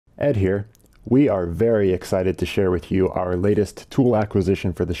Ed here. We are very excited to share with you our latest tool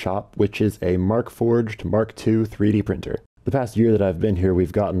acquisition for the shop, which is a Markforged Mark Two 3D printer. The past year that I've been here,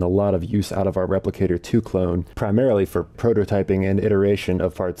 we've gotten a lot of use out of our Replicator 2 clone, primarily for prototyping and iteration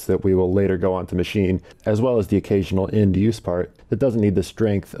of parts that we will later go on to machine, as well as the occasional end-use part that doesn't need the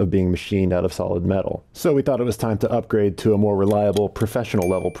strength of being machined out of solid metal. So we thought it was time to upgrade to a more reliable,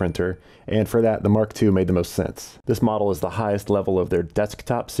 professional-level printer, and for that, the Mark II made the most sense. This model is the highest level of their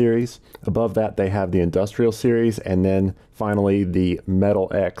desktop series. Above that, they have the industrial series, and then finally the Metal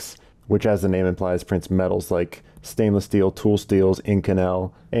X, which, as the name implies, prints metals like stainless steel, tool steels,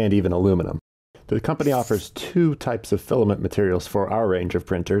 Inconel, and even aluminum. The company offers two types of filament materials for our range of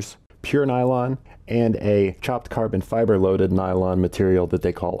printers: pure nylon and a chopped carbon fiber loaded nylon material that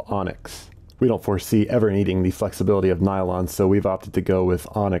they call onyx. We don't foresee ever needing the flexibility of nylon, so we've opted to go with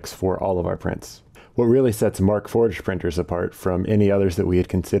onyx for all of our prints. What really sets Markforged printers apart from any others that we had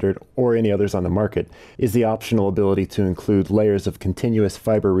considered, or any others on the market, is the optional ability to include layers of continuous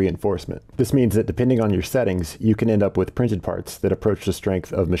fiber reinforcement. This means that depending on your settings, you can end up with printed parts that approach the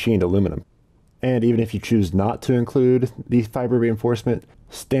strength of machined aluminum. And even if you choose not to include the fiber reinforcement,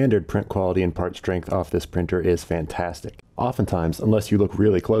 standard print quality and part strength off this printer is fantastic. Oftentimes, unless you look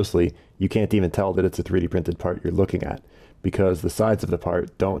really closely, you can't even tell that it's a 3D printed part you're looking at, because the sides of the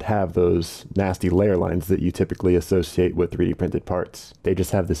part don't have those nasty layer lines that you typically associate with 3D printed parts. They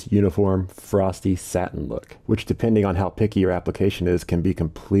just have this uniform, frosty satin look, which, depending on how picky your application is, can be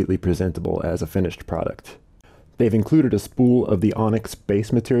completely presentable as a finished product. They've included a spool of the onyx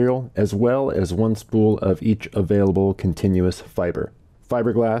base material, as well as one spool of each available continuous fiber: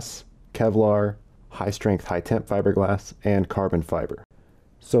 fiberglass, Kevlar, high-strength, high-temp fiberglass, and carbon fiber.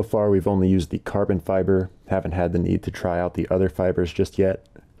 So far, we've only used the carbon fiber, haven't had the need to try out the other fibers just yet.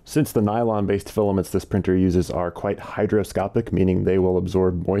 Since the nylon-based filaments this printer uses are quite hygroscopic, meaning they will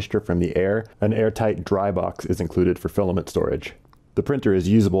absorb moisture from the air, an airtight dry box is included for filament storage. The printer is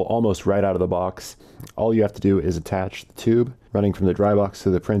usable almost right out of the box. All you have to do is attach the tube running from the dry box to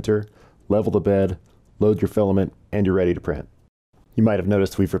the printer, level the bed, load your filament, and you're ready to print. You might have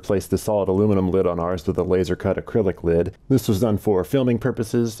noticed we've replaced the solid aluminum lid on ours with a laser cut acrylic lid. This was done for filming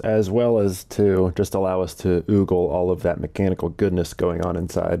purposes, as well as to just allow us to oogle all of that mechanical goodness going on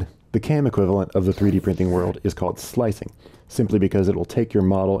inside. The CAM equivalent of the 3D printing world is called slicing, simply because it will take your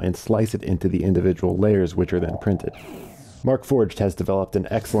model and slice it into the individual layers, which are then printed. Markforged has developed an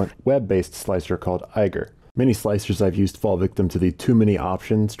excellent web-based slicer called auger. Many slicers I've used fall victim to the too many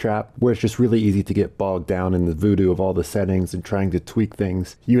options trap, where it's just really easy to get bogged down in the voodoo of all the settings and trying to tweak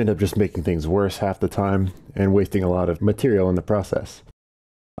things. You end up just making things worse half the time and wasting a lot of material in the process.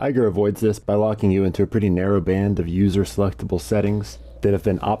 auger avoids this by locking you into a pretty narrow band of user selectable settings that have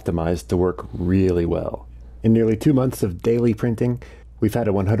been optimized to work really well. In nearly 2 months of daily printing, we've had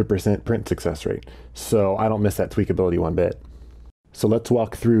a 100% print success rate, so I don't miss that tweakability one bit. So let's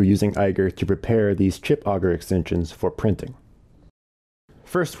walk through using auger to prepare these chip auger extensions for printing.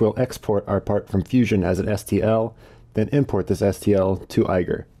 First, we'll export our part from Fusion as an STL, then import this STL to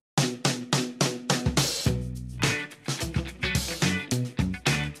auger.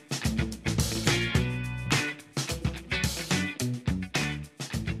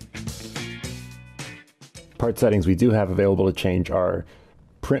 Part settings we do have available to change are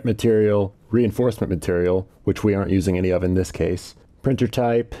print material, reinforcement material, which we aren't using any of in this case, printer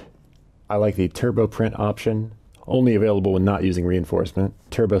type. I like the turbo print option, only available when not using reinforcement,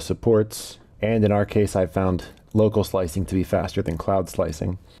 turbo supports, and in our case I found local slicing to be faster than cloud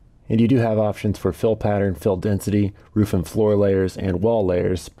slicing. And you do have options for fill pattern, fill density, roof and floor layers, and wall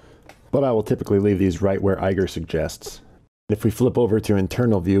layers, but I will typically leave these right where auger suggests. If we flip over to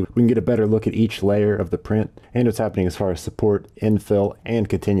internal view, we can get a better look at each layer of the print and what's happening as far as support, infill, and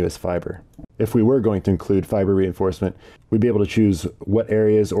continuous fiber. If we were going to include fiber reinforcement, we'd be able to choose what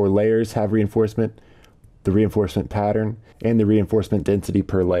areas or layers have reinforcement, the reinforcement pattern, and the reinforcement density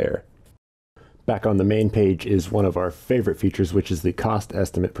per layer. Back on the main page is one of our favorite features, which is the cost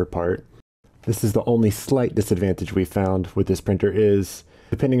estimate per part. This is the only slight disadvantage we found with this printer is,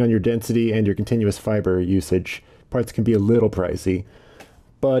 depending on your density and your continuous fiber usage, parts can be a little pricey,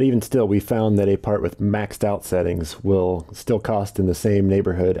 but even still, we found that a part with maxed out settings will still cost in the same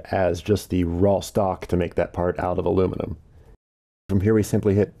neighborhood as just the raw stock to make that part out of aluminum. From here, we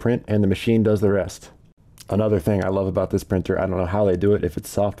simply hit print and the machine does the rest. Another thing I love about this printer, I don't know how they do it, if it's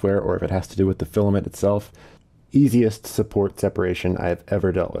software or if it has to do with the filament itself, easiest support separation I have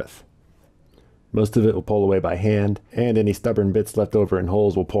ever dealt with. Most of it will pull away by hand, and any stubborn bits left over in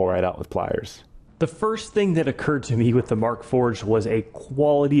holes will pull right out with pliers. The first thing that occurred to me with the Markforged was a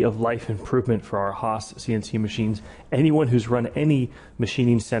quality of life improvement for our HAAS CNC machines. Anyone who's run any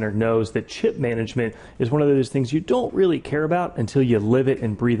machining center knows that chip management is one of those things you don't really care about until you live it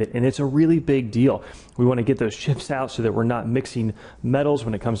and breathe it, and it's a really big deal. We want to get those chips out so that we're not mixing metals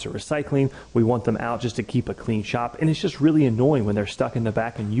when it comes to recycling. We want them out just to keep a clean shop, and it's just really annoying when they're stuck in the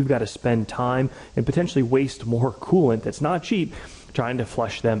back and you've got to spend time and potentially waste more coolant that's not cheap trying to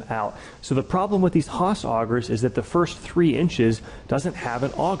flush them out. So the problem with these HAAS augers is that the first 3 inches doesn't have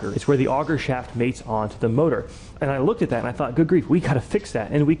an auger. It's where the auger shaft mates onto the motor. And I looked at that and I thought, good grief, we got to fix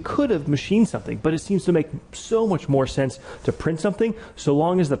that. And we could have machined something, but it seems to make so much more sense to print something so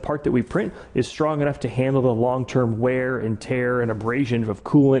long as the part that we print is strong enough to handle the long-term wear and tear and abrasion of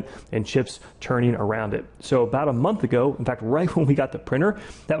coolant and chips turning around it. So about a month ago, in fact, right when we got the printer,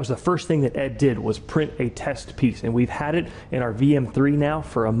 that was the first thing that Ed did, was print a test piece. And we've had it in our VM3 now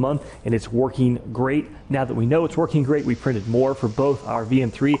for a month, and it's working great. Now that we know it's working great, we printed more for both our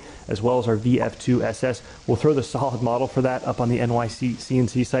VM3 as well as our VF2 SS. We'll throw the solid model for that up on the NYC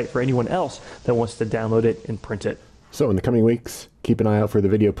CNC site for anyone else that wants to download it and print it. So in the coming weeks, keep an eye out for the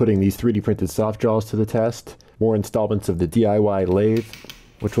video putting these 3D printed soft jaws to the test, more installments of the DIY lathe,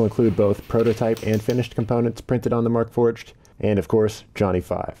 which will include both prototype and finished components printed on the Markforged, and of course, Johnny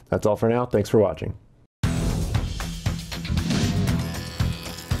 5. That's all for now. Thanks for watching.